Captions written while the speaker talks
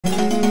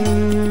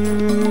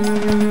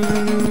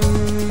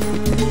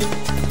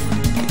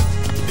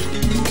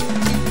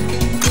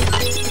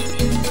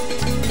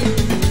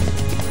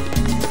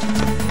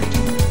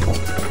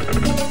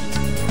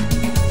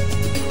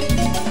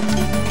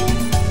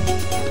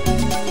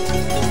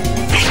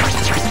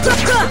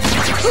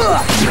Come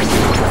on!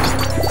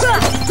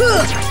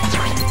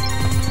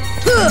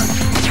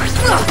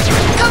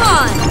 Come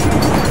on!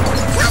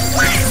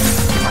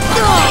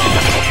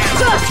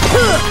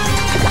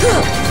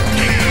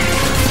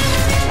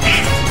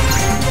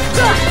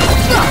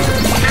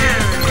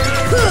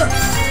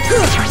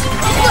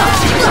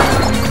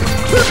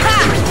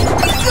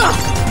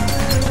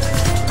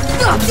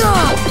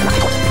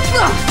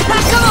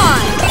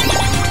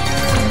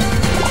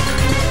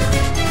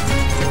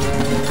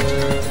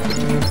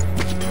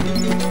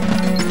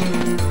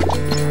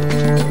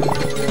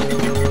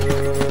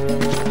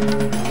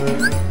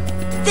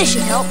 This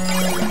should help.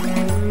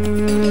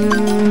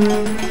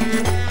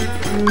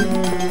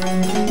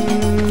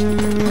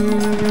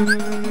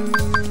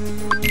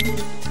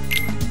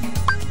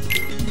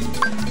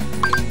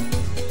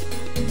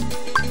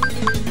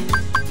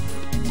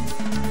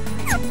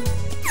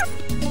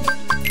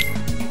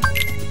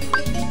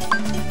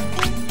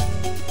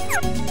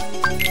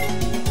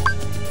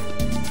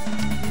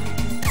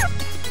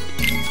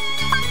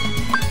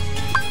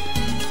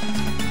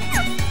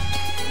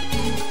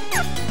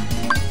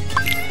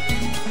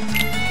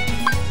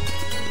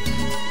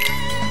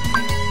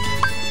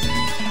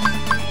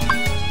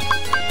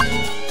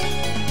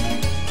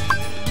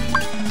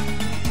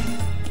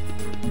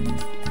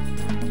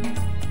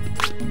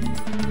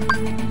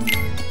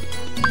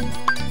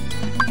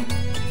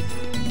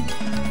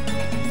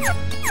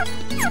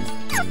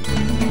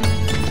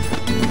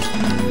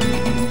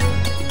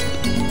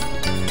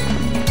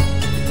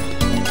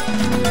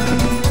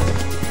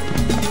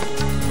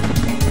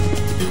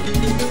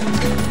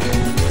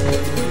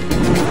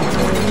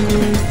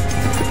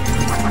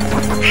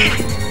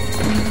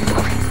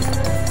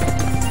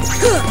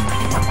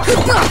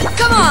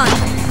 Come on!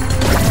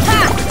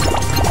 Ha!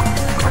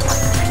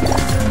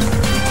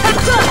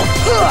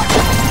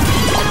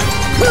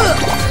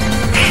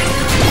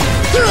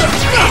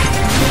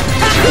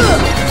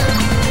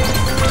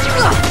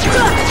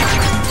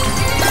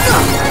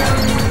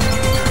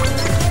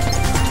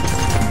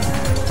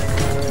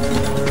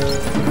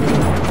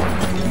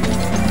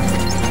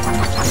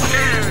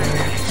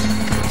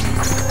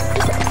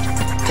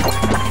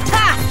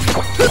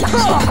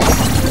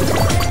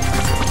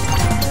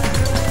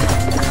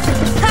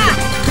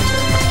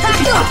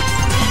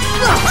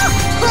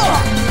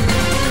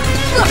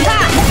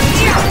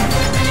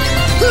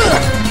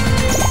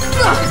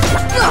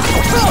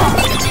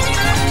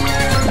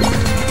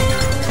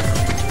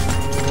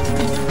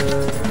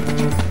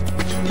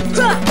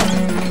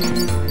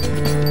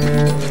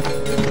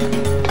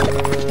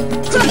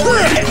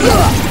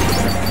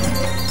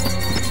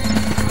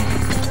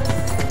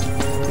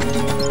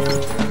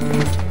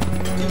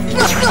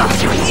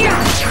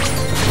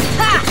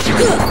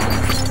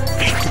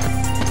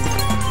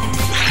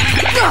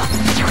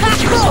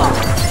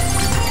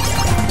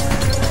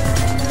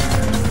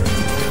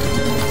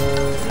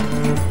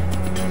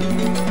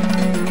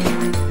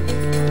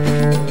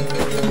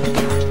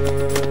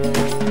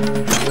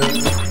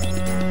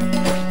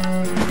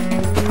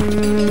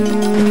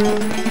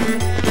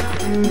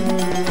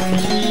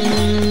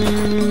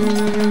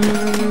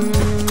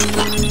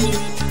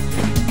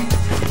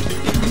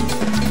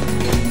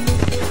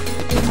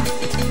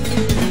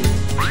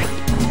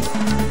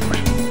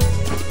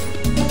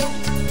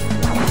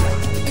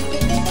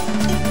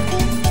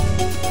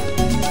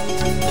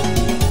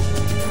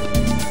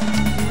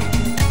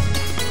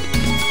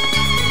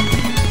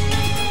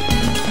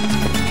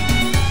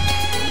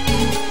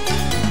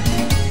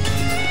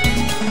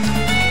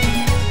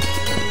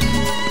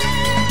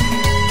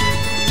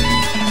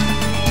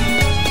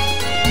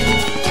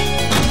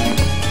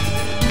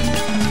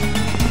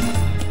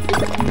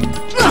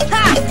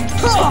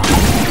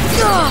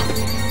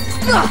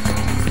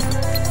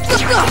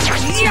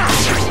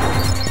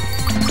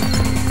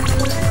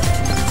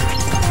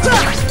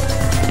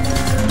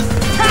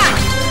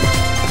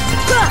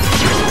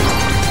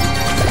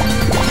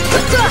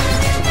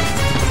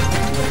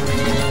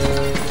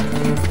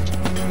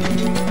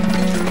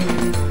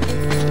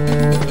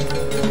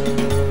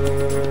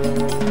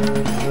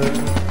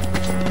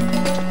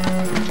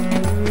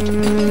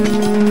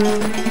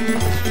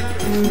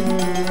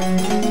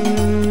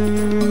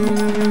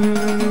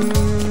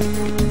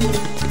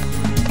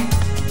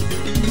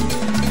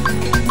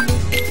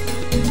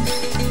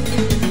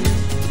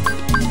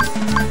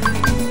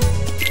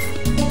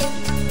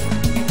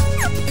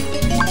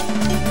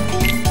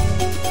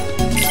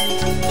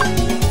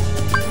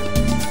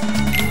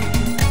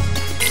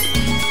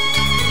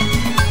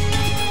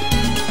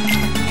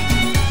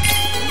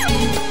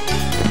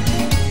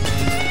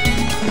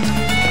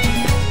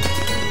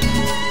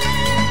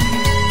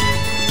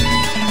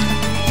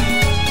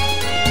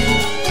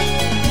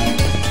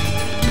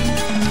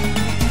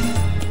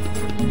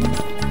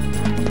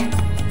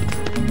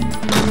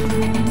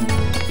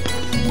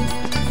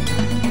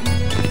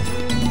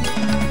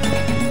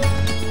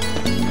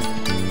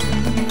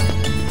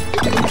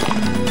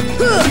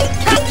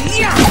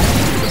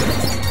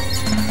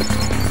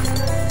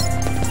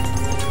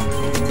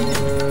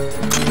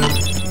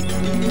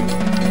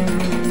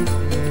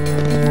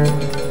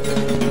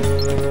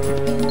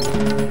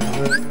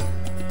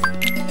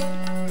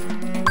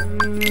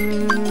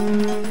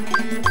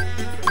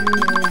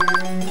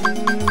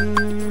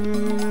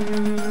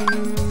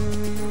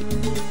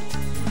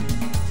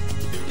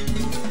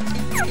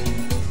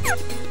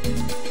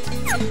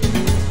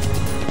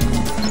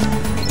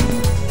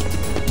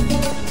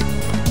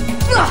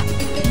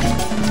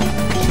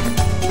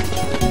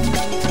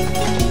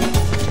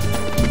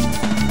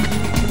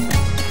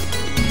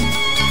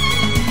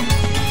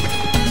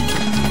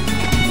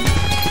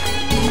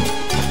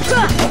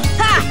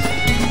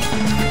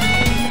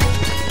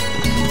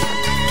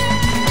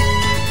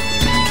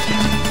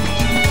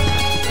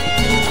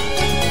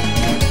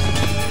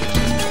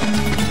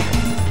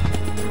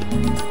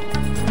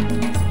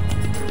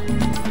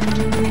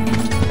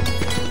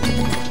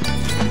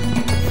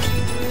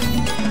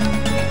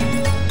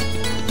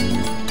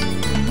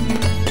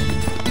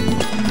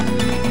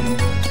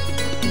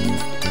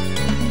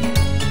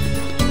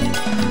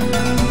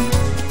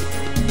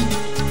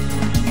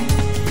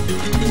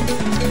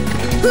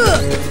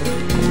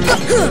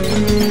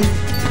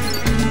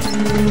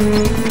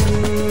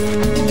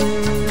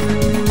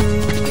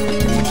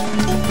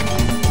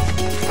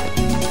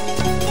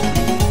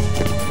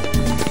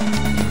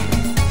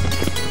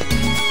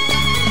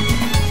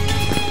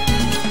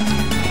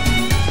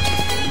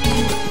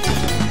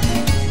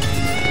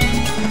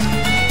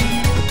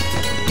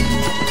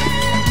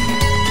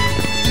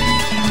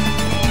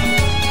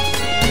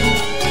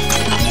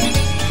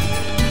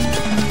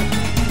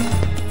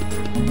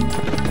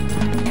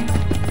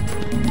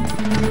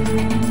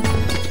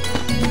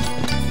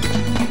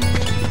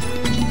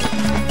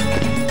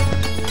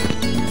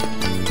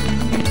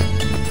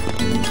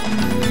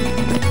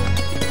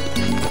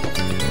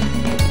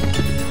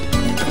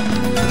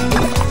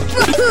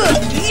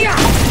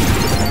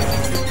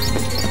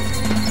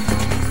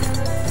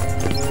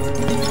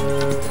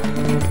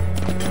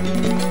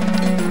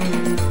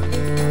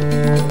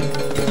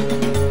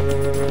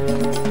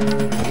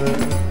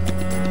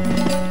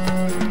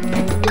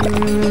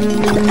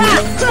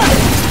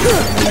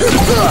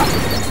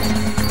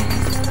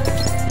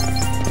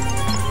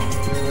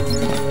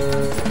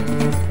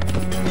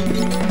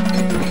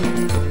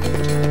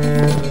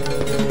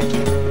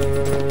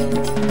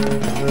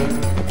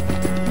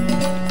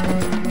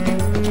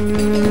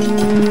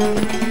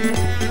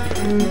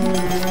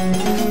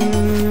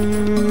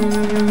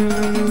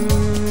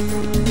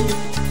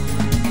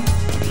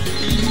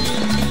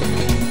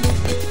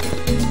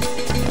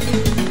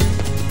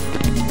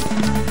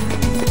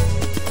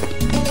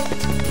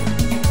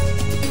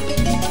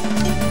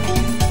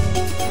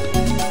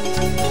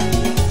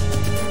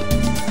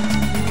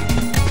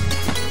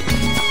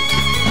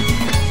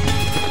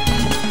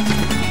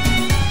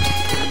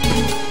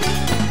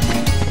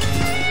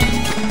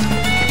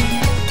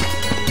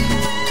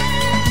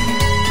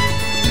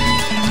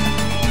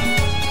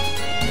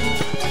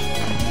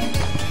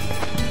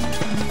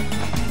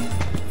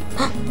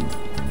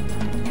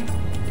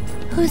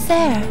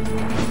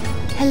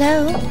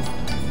 Hello?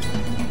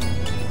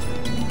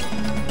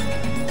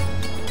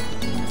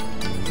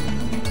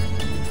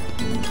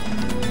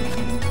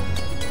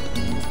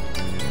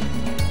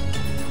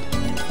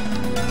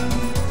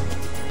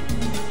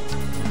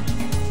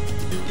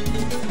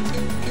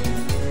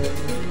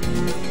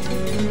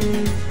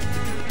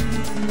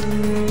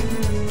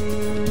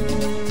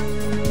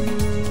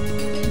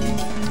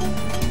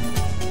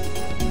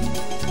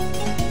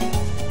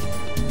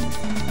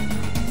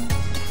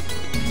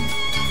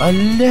 A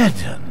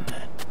leaden.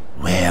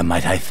 Where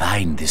might I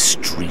find this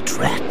street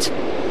rat?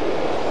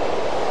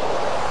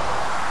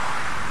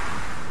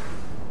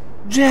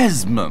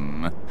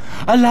 Jasmine,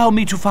 allow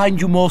me to find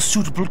you more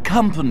suitable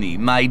company,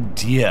 my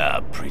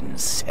dear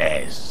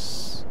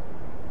princess.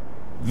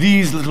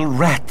 These little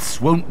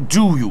rats won't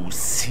do, you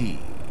see.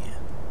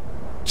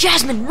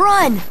 Jasmine,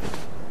 run!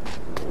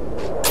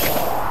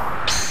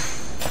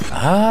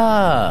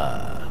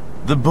 Ah,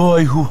 the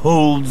boy who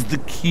holds the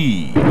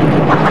key.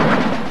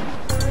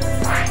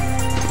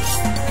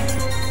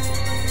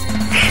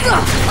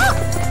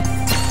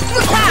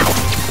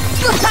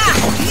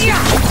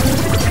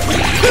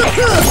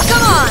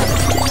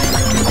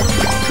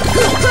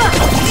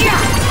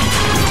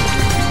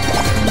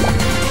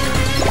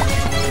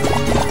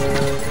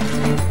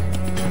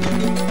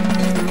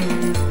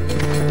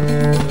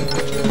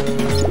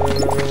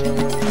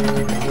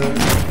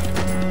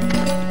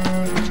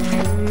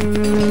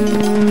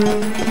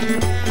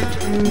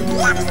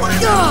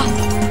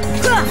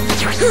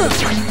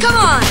 Come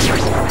on!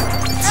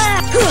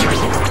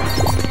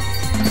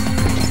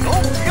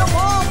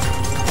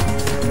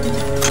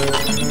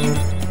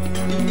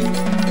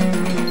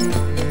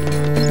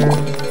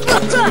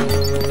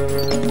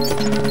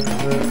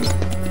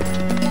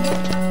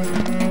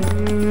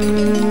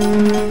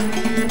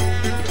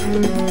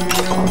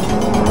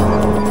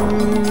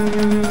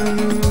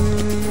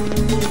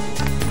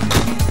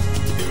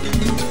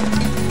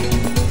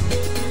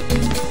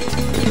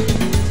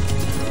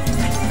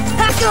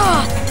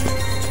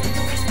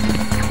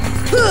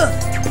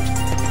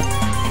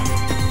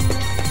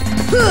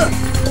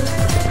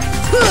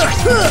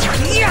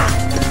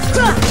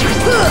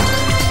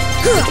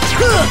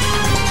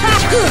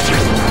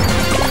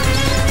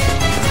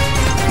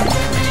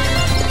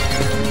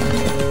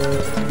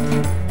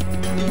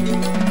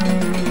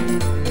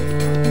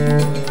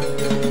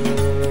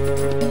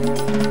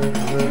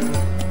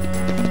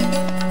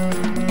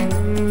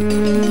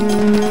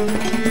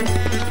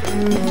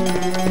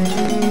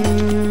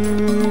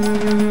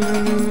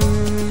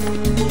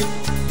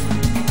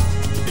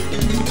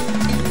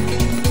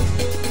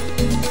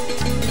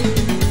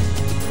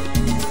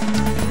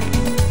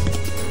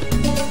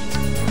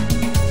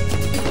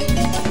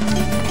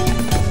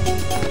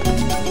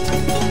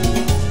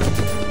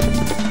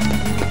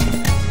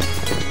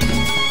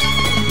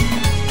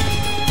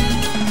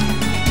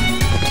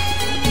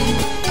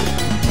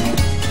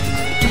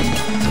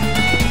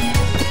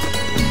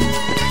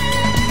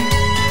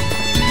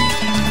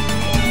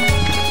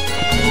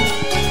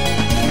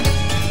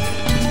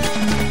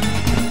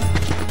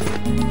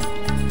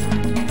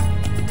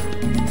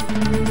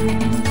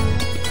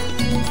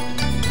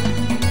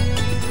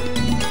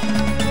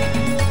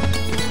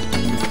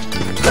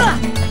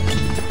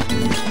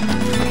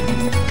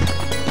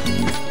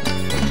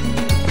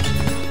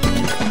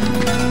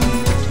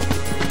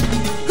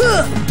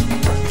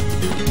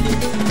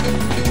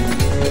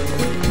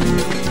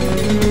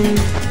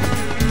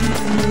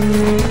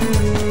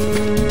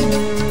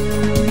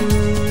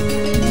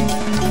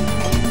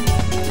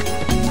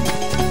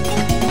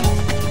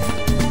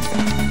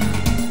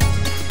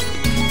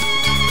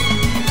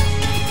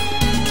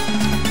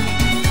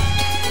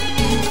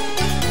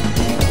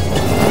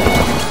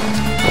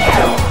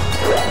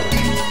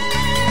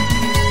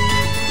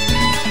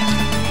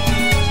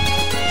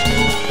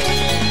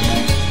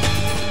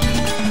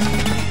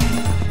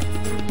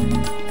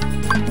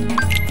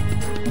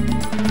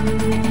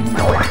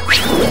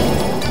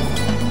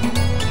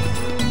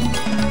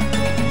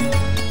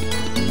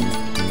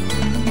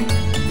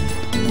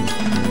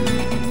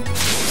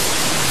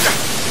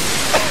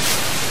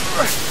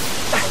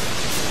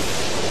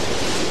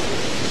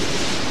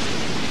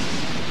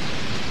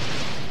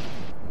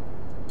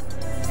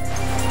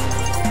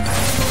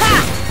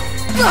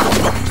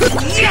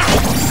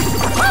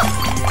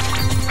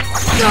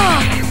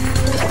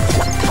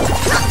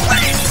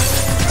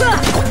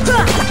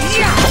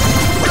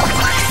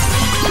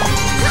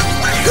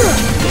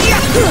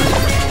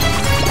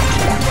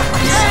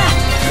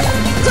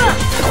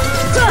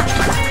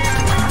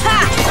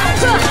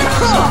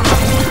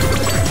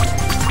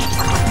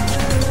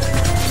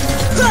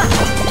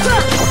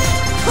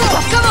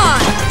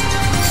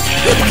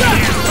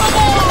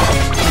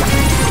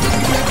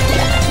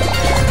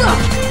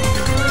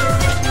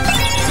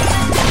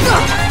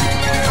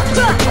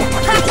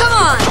 Come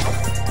on!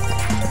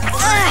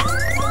 Come on!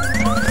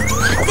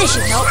 This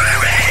should help.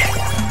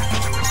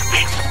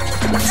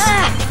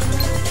 Ha!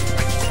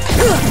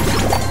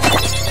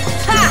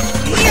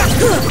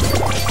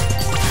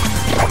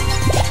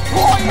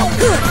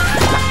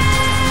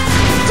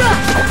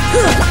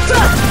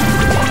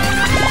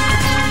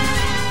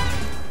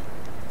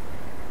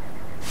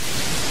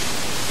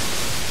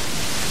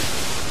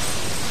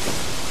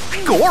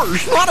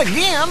 course, not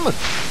again!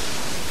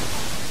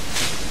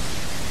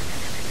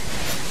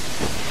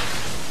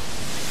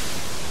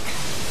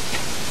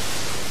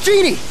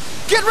 Genie!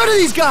 Get rid of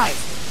these guys!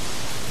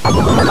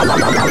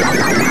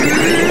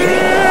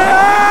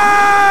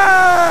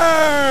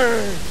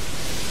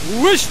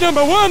 Wish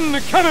number 1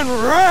 coming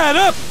right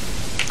up!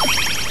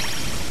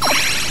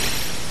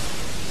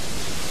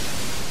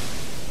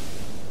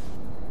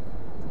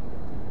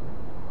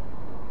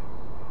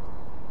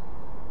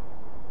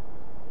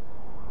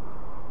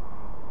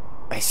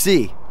 I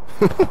see.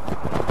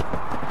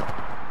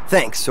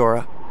 Thanks,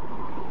 Sora.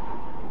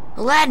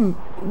 Aladdin,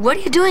 what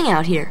are you doing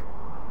out here?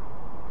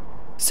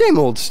 Same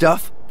old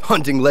stuff,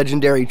 hunting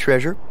legendary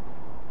treasure.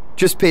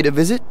 Just paid a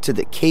visit to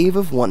the Cave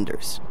of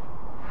Wonders.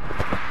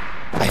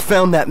 I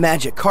found that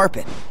magic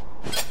carpet.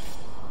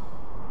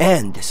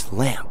 And this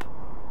lamp.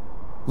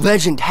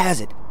 Legend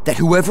has it that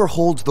whoever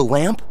holds the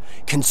lamp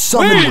can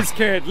summon... Please,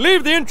 kid,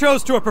 leave the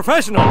intros to a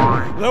professional.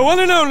 The one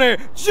and only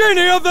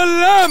Genie of the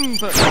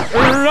Lamp!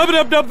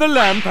 Rub-a-dub-dub the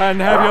lamp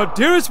and have your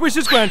dearest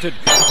wishes granted.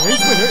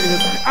 Today's winner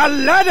is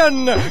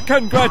Aladdin!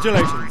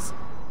 Congratulations!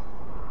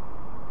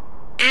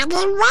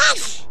 Aladdin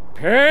what?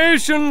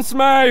 Patience,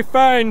 my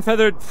fine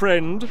feathered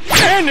friend.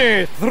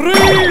 Any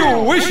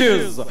 3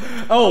 wishes.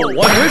 Oh, 1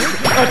 wish,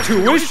 a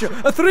 2 wish,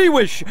 a 3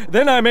 wish.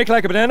 Then I make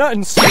like a banana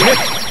and spin it.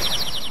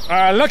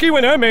 Our lucky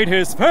winner made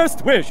his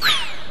first wish.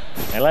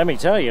 And let me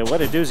tell you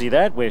what a doozy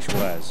that wish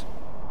was.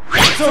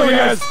 So he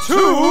has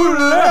 2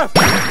 left.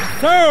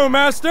 So,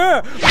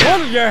 Master,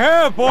 what'll you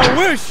have for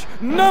wish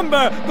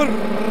number 2?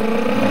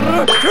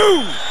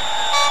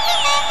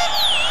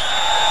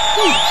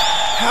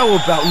 How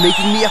about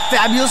making me a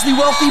fabulously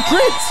wealthy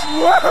prince?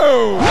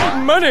 Whoa!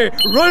 Money,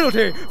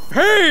 royalty,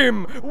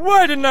 fame!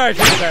 Why didn't I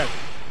think of that?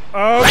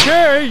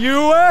 Okay,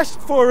 you asked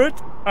for it.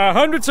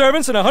 100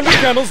 servants and 100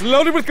 camels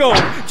loaded with gold.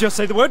 Just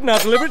say the word and I'll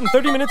deliver it in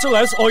 30 minutes or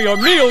less, or your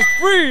meal's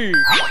free!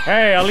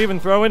 Hey, I'll even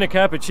throw in a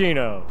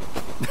cappuccino.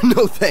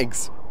 No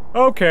thanks.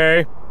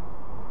 Okay.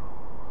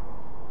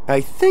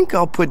 I think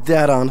I'll put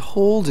that on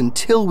hold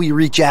until we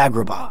reach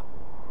Agrabah.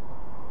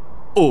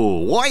 Oh,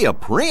 why a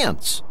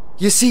prince?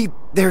 You see,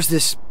 there's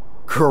this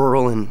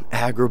girl in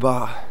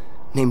Agrabah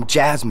named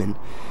Jasmine.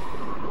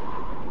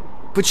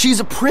 But she's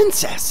a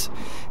princess,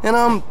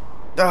 and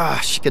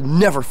she could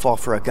never fall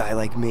for a guy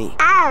like me.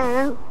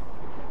 Oh,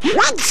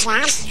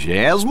 princess?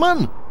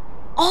 Jasmine?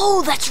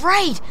 Oh, that's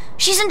right.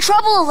 She's in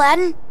trouble,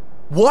 Aladdin.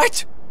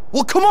 What?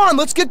 Well, come on,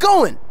 let's get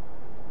going.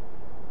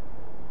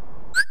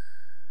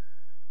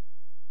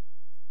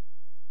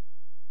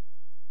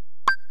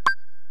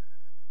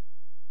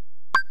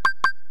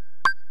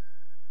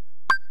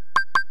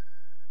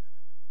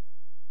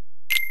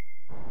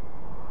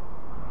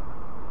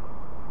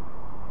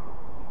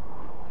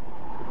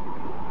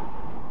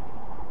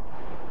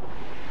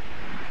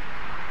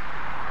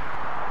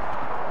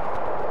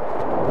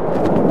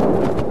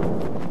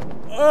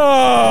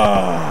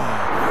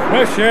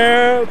 Fresh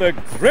air, the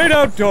great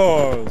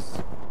outdoors.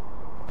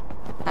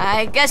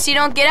 I guess you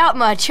don't get out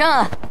much,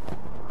 huh?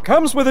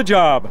 Comes with a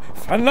job.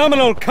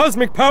 Phenomenal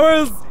cosmic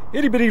powers,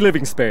 itty-bitty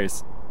living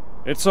space.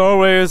 It's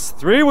always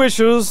 3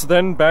 wishes,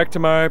 then back to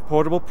my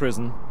portable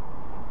prison.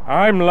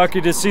 I'm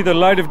lucky to see the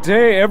light of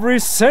day every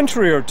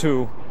century or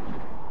 2.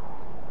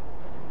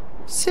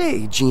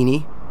 Say,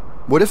 Genie,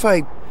 what if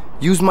I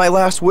use my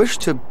last wish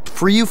to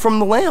free you from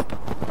the lamp?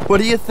 What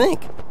do you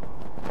think?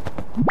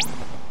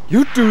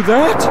 You do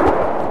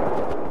that?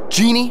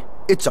 Genie,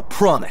 it's a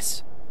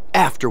promise.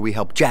 After we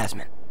help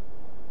Jasmine.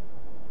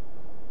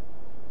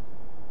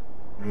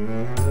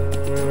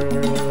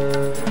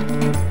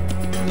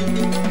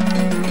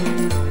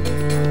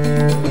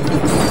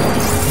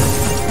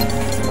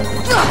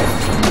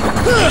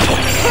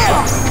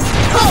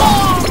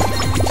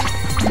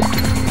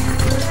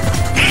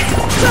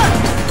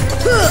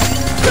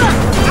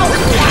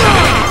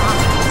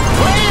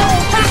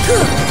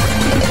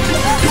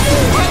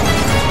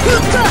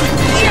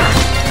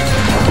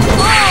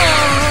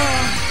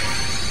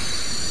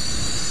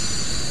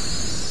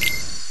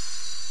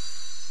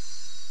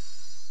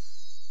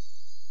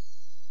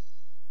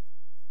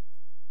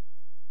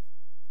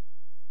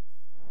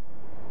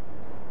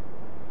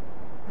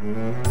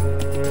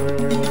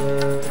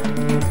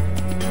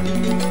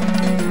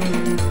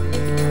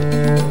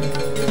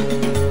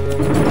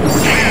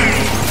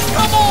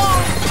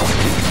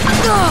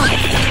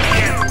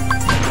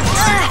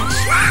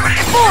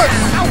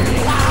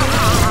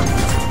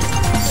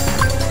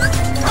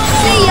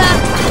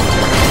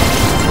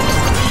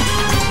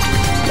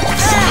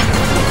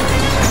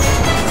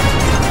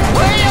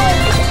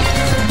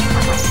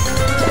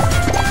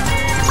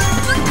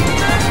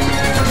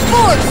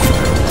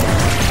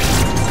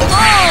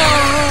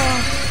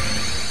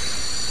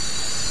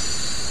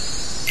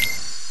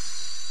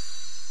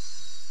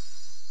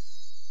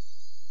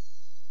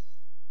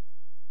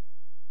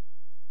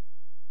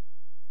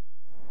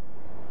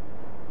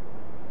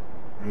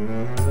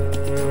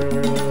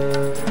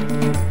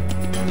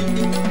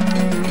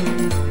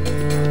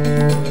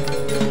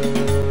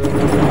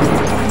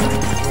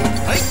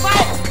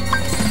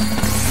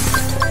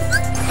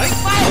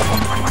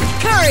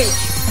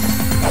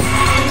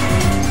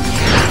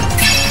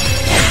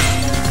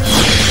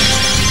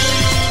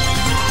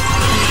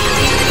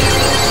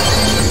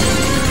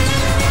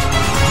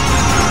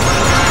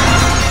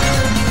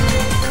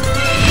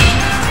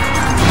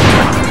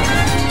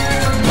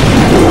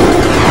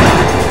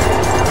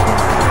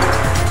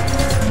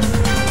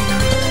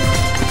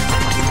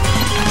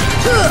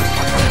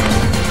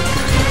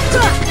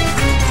 Come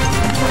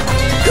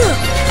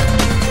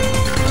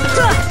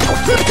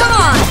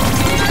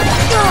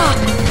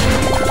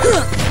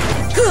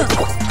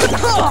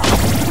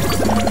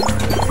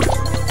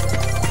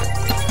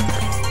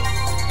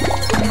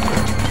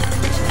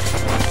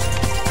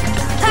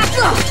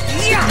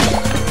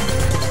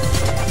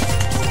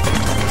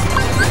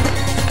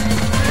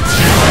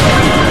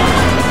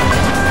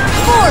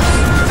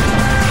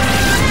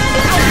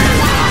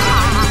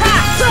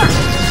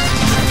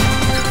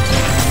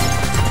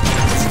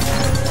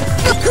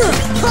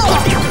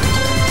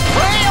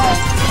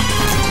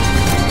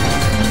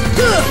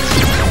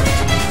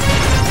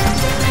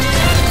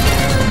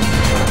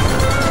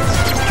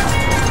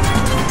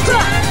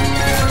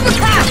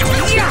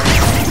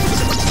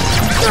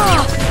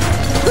on!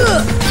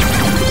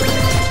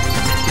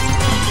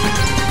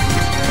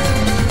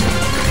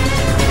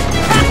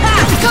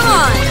 Come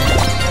on!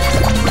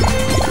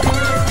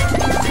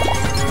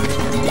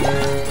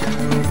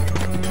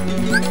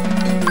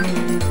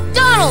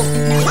 Donald!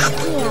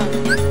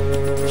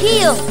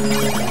 Heal!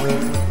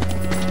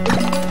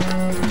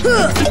 Come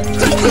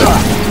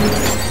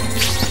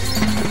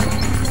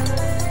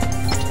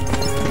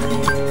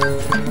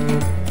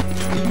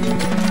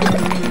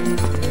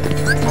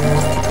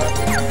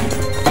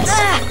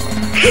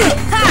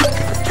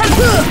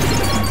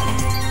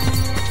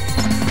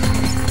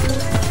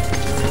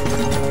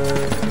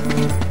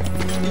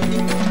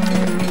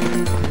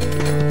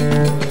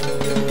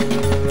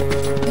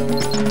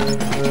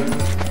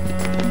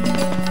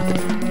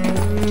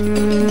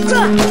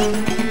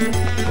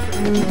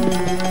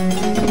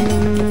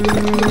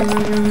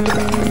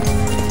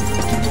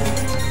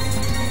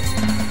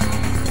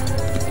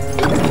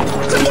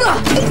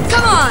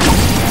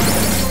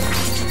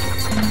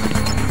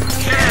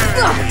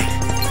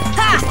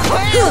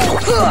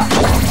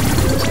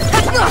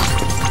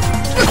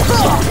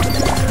on!